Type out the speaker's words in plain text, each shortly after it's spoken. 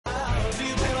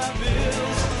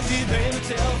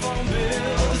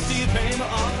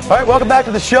All right, welcome back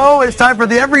to the show. It's time for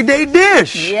the Everyday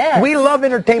Dish. Yes. We love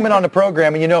entertainment on the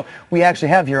program, and you know, we actually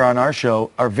have here on our show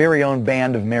our very own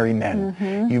band of merry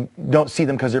men. You don't see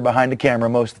them because they're behind the camera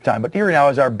most of the time, but here now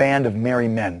is our band of merry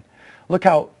men. Look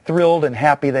how thrilled and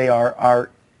happy they are,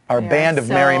 our band of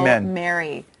merry men.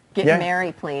 Merry. Get Yeah.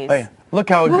 merry, please. Oh, yeah. Look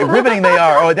how riveting they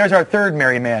are. Oh, there's our third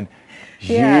merry man.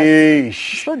 Yes.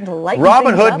 Yeesh.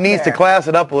 Robin Hood needs to class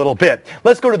it up a little bit.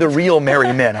 Let's go to the real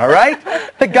merry men, all right?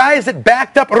 The guys that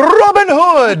backed up Robin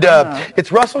Hood.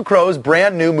 It's Russell Crowe's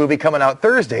brand new movie coming out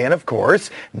Thursday. And of course,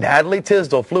 Natalie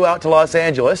Tisdale flew out to Los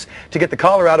Angeles to get the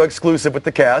Colorado exclusive with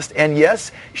the cast. And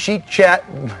yes, she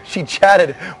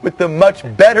chatted with the much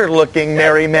better looking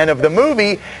merry men of the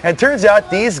movie. And turns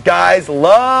out these guys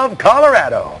love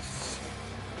Colorado.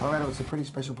 Colorado is a pretty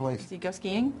special place. Do you go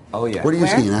skiing? Oh, yeah. Where do you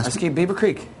ski? I ski Beaver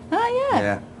Creek. Oh, yeah.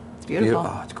 Yeah. It's beautiful.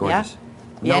 Oh, it's gorgeous.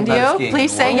 Yeah. And you?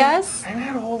 Please say yes. I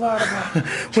had a whole lot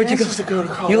of Where'd you chances to go to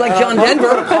Colorado. You like John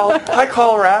Denver? Hi,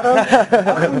 Colorado.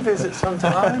 I'll come visit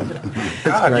sometime.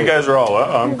 God, you guys are all,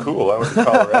 I'm cool. I went to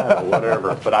Colorado,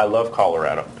 whatever. But I love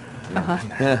Colorado.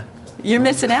 Yeah. You're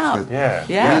missing out. Yeah.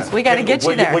 Yeah. We got to get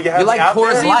you there. You like Coors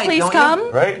Will you Light, please don't come?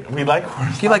 you? Right? We like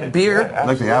Coors You like beer? Yeah, You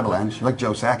like the Avalanche. You like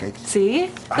Joe Sakic.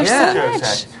 See? There's Yeah. so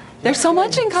much. There's so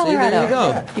much in Colorado. there you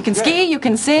go. You can ski, you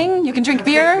can sing, you can drink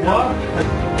beer.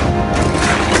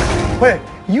 Wait,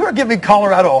 you are giving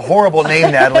Colorado a horrible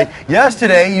name, Natalie.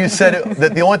 Yesterday you said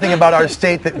that the only thing about our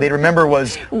state that they remember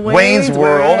was Wayne's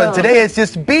World, and today it's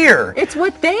just beer. It's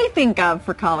what they think of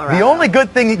for Colorado. The only good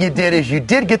thing that you did is you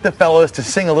did get the fellows to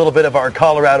sing a little bit of our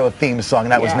Colorado theme song,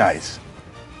 and that was nice.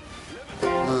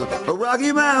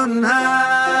 Rocky Mountain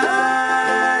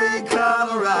High,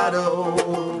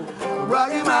 Colorado.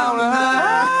 Rocky Mountain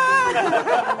High.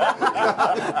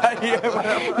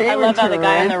 I love how the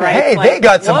guy on the right. Hey, they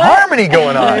got some harmony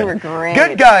going on. They were great.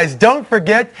 Good guys, don't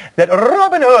forget that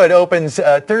Robin Hood opens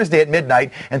Thursday at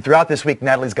midnight, and throughout this week,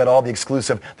 Natalie's got all the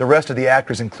exclusive, the rest of the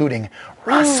actors, including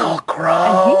Russell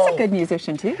Crowe. And he's a good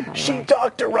musician, too, by the She way.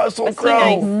 talked to Russell Was he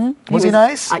Crowe. nice? Was he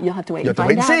nice? You'll have to wait You and have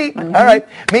to wait find and out. see. All right.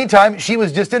 Meantime, she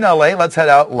was just in L.A. Let's head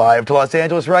out live to Los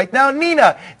Angeles right now.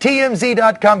 Nina,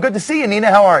 TMZ.com. Good to see you,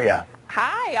 Nina. How are you?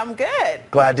 Hi, I'm good.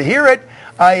 Glad to hear it.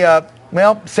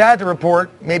 Well, sad to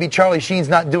report, maybe Charlie Sheen's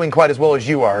not doing quite as well as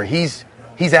you are. He's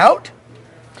out?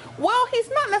 Well, he's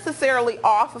not necessarily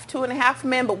off of 2.5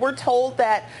 Men, but we're told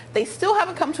that they still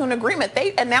haven't come to an agreement.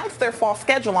 They announced their fall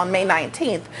schedule on May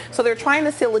 19th, so they're trying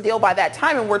to seal a deal by that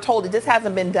time, and we're told it just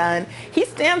hasn't been done. He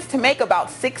stands to make about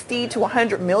 $60 to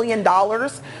 $100 million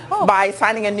by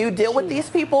signing a new deal with these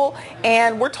people,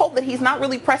 and we're told that he's not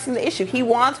really pressing the issue. He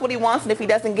wants what he wants, and if he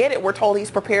doesn't get it, we're told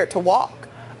he's prepared to walk.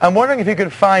 I'm wondering if you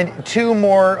could find 2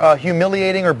 more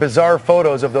humiliating or bizarre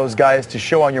photos of those guys to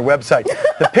show on your website.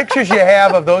 The pictures you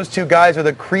have of those 2 guys are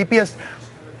the creepiest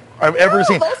I've ever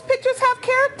seen. Those pictures have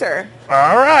character.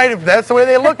 All right, if that's the way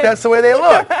they look, that's the way they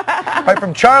look. All right,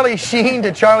 from Charlie Sheen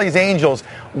to Charlie's Angels,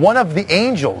 one of the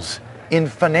angels in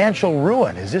financial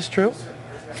ruin. Is this true?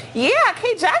 Yeah,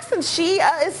 Kate Jackson, she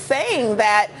is saying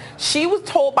that she was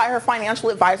told by her financial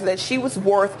advisor that she was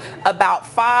worth about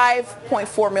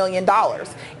 $5.4 million.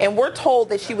 And we're told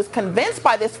that she was convinced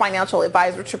by this financial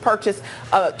advisor to purchase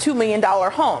a $2 million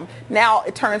home. Now,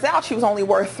 it turns out she was only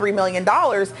worth $3 million.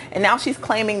 And now she's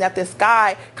claiming that this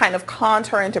guy kind of conned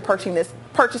her into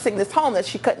purchasing this home that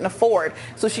she couldn't afford.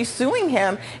 So she's suing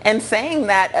him and saying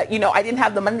that, I didn't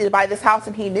have the money to buy this house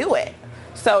and he knew it.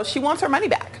 So she wants her money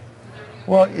back.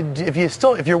 Well,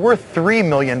 if you're worth $3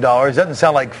 million, it doesn't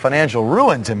sound like financial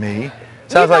ruin to me.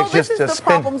 Sounds like just this is the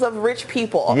problems of rich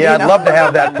people. Yeah, I'd love to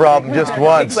have that problem just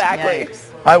once. Exactly.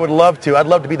 I would love to. I'd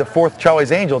love to be the 4th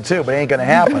Charlie's Angel too, but it ain't gonna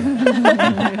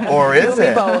happen. Or is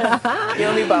it?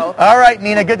 You'll be both. All right,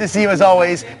 Nina, good to see you as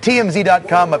always.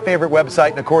 TMZ.com, my favorite website,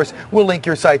 and of course, we'll link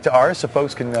your site to ours so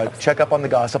folks can check up on the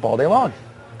gossip all day long.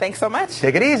 Thanks so much.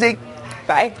 Take it easy.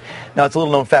 Bye. Now, it's a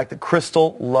little known fact that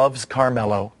Crystal loves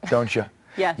Carmelo, don't you?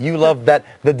 Yeah. You love the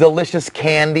delicious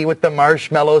candy with the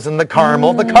marshmallows and the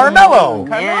caramel, the Carmelo.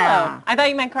 Yeah. I thought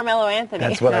you meant Carmelo Anthony.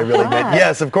 That's what I really meant.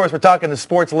 Yes, of course, we're talking the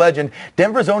sports legend,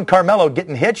 Denver's own Carmelo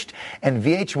getting hitched, and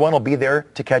VH1 will be there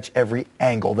to catch every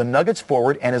angle. The Nuggets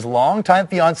forward and his longtime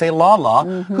fiancee,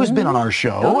 Lala, who's been on our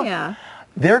show. Oh, yeah.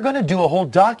 They're going to do a whole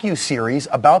docu-series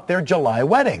about their July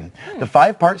wedding. The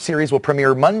 5-part series will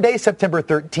premiere Monday, September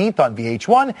 13th on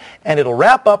VH1, and it'll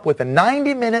wrap up with a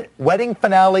 90-minute wedding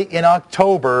finale in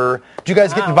October. Did you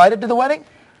guys get invited to the wedding?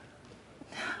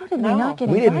 How did we not get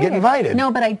invited? We didn't get invited. No,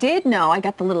 but I did know. I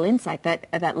got the little insight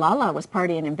that Lala was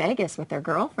partying in Vegas with their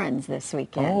girlfriends this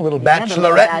weekend. Oh, a little Yeah, the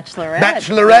little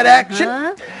bachelorette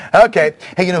action. Okay.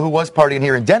 Hey, you know who was partying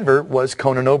here in Denver was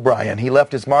Conan O'Brien. He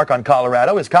left his mark on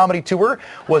Colorado. His comedy tour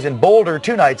was in Boulder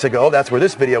 2 nights ago. That's where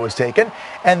this video was taken.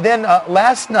 And then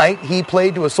last night, he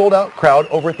played to a sold-out crowd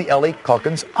over at the L.A.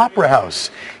 Calkins Opera House.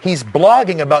 He's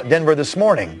blogging about Denver this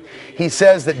morning. He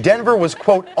says that Denver was,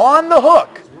 quote, on the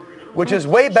hook, which is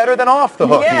way better than off the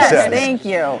hook, he says. Yes, thank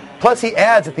you. Plus, he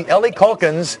adds that the L.A.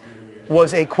 Calkins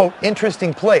was a, quote,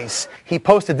 interesting place. He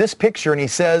posted this picture, and he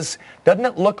says, doesn't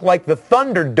it look like the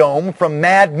Thunderdome from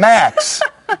Mad Max?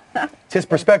 It's his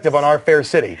perspective on our fair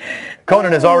city.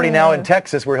 Conan is already now in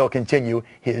Texas, where he'll continue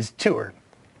his tour.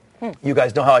 You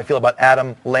guys know how I feel about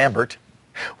Adam Lambert.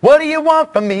 What do you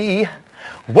want from me?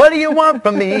 What do you want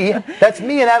from me? That's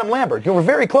me and Adam Lambert. You were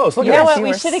very close. Look You at know us. what?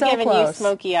 We should have given you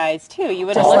smoky eyes, too. You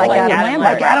would have Just looked like like Adam Adam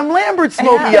Lambert. Like Adam Lambert's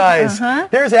smoky eyes.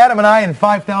 There's Adam and I and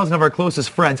 5,000 of our closest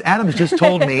friends. Adam's just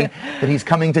told me that he's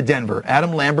coming to Denver.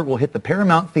 Adam Lambert will hit the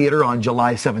Paramount Theater on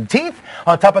July 17th.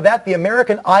 On top of that, the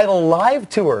American Idol Live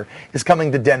Tour is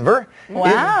coming to Denver.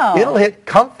 Wow. It'll hit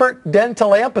Comfort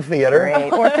Dental Amphitheater.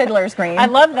 Great. Or Fiddler's Green. I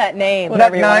love that name.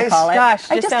 Whatever you want nice? to call it.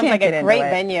 Gosh, I just sounds can't like get a into great it.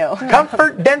 venue.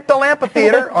 Comfort Dental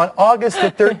Amphitheater on August the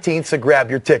 13th, so grab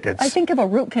your tickets. I think of a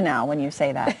root canal when you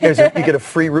say that. You get a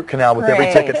free root canal with every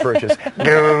Great. ticket purchase.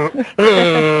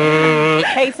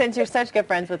 Hey, since you're such good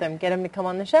friends with him, get him to come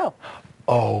on the show.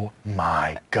 Oh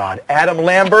my God. Adam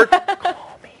Lambert,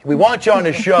 call me. We want you on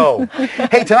the show.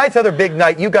 Hey, tonight's another big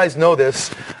night. You guys know this.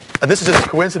 This is just a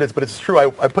coincidence, but it's true. I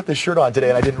put this shirt on today,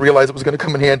 and I didn't realize it was going to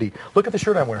come in handy. Look at the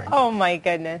shirt I'm wearing. Oh, my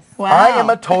goodness. Wow. I am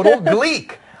a total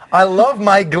gleek. I love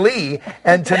my glee,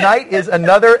 and tonight is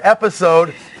another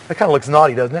episode. That kind of looks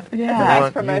naughty, doesn't it? Yeah.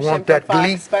 Nice promotion for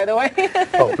Fox, by the way.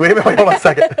 Oh, wait a minute, hold on a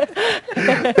second.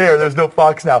 There's no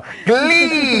Fox now.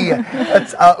 Glee!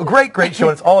 It's a great show,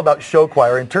 and it's all about show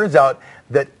choir. And it turns out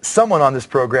that someone on this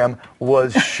program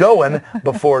was showing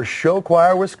before show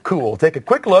choir was cool. Take a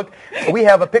quick look. We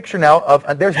have a picture now of,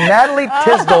 there's Natalie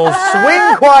Tisdale's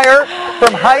swing choir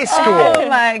from high school. Oh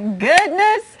my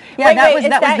goodness. Yeah, Wait, that wait, was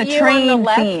the you on train the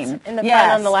left? theme. In the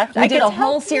front on the left? We I did could a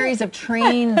whole tell. series of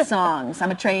train songs.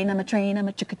 I'm a train, I'm a train, I'm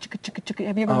a chicka chicka chicka chicka.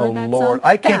 Have you ever Oh, heard that Lord. song?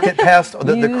 I can't get past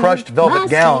the crushed velvet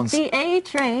must gowns. Take the A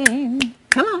train.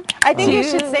 Come on. I think you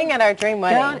should sing at our dream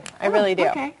wedding. I really do.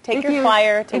 Okay. Take If your you-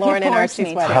 choir to if you Lauren and force Archie's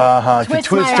me to. wedding. To Twist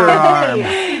twist my her arm.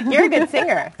 arm. You're a good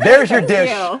singer. There's your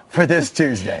dish for this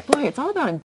Tuesday. Boy, it's all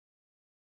about